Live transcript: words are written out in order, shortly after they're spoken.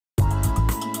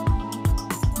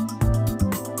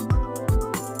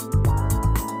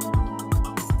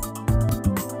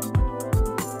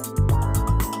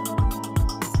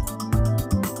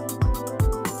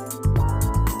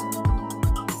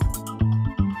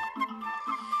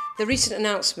The recent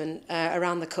announcement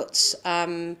around the cuts,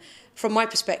 from my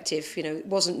perspective, it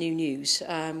wasn't new news.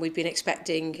 We've been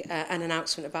expecting an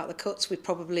announcement about the cuts.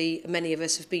 Many of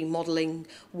us have been modelling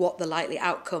what the likely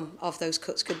outcome of those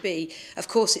cuts could be. Of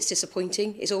course, it's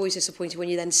disappointing. It's always disappointing when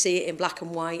you then see it in black and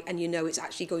white and it's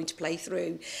actually going to play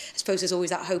through. I suppose there's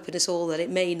always that hope in us all that it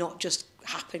may not just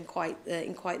happen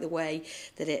in quite the way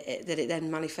that it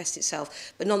then manifests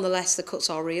itself. But nonetheless, the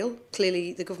cuts are real.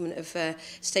 Clearly, the government have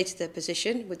stated their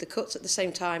position with the cuts at the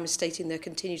same time as stating their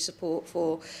continued support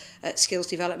for skills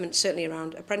development, certainly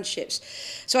around apprenticeships.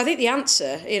 So I think the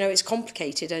answer, it's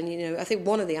complicated, and I think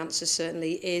one of the answers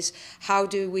certainly is how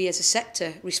do we as a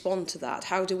sector respond to that?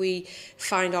 How do we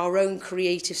find our own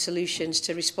creative solutions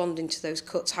to responding to those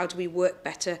cuts? How do we work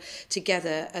better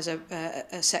together as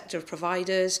a sector of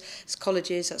providers, as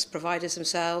colleges, as providers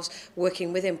themselves,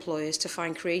 working with employers to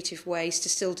find creative ways to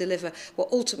still deliver what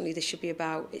ultimately this should be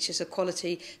about, which is a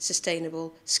quality,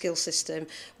 sustainable skill system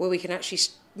where we can actually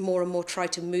more and more try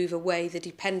to move away the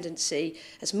dependency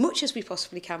as much as we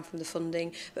possibly can from the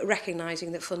funding, but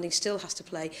recognising that funding still has to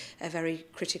play a very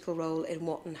critical role in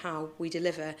what and how we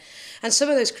deliver. And some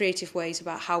of those creative ways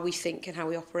about how we think and how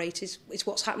we operate is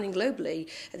what's happening globally.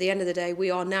 At the end of the day, we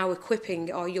are now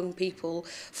equipping our young people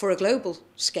for a global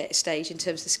stage in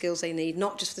terms of the skills they need,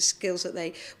 not just the skills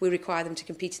that we require them to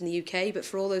compete in the UK, but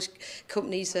for all those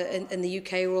companies that in the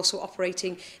UK are also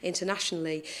operating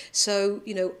internationally. So,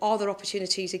 are there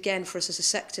opportunities again for us as a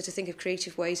sector to think of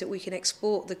creative ways that we can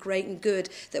export the great and good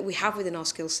that we have within our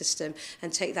skills system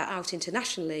and take that out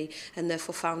internationally, and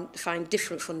therefore find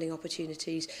different funding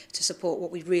opportunities to support what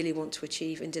we really want to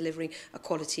achieve in delivering a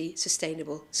quality,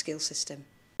 sustainable skills system.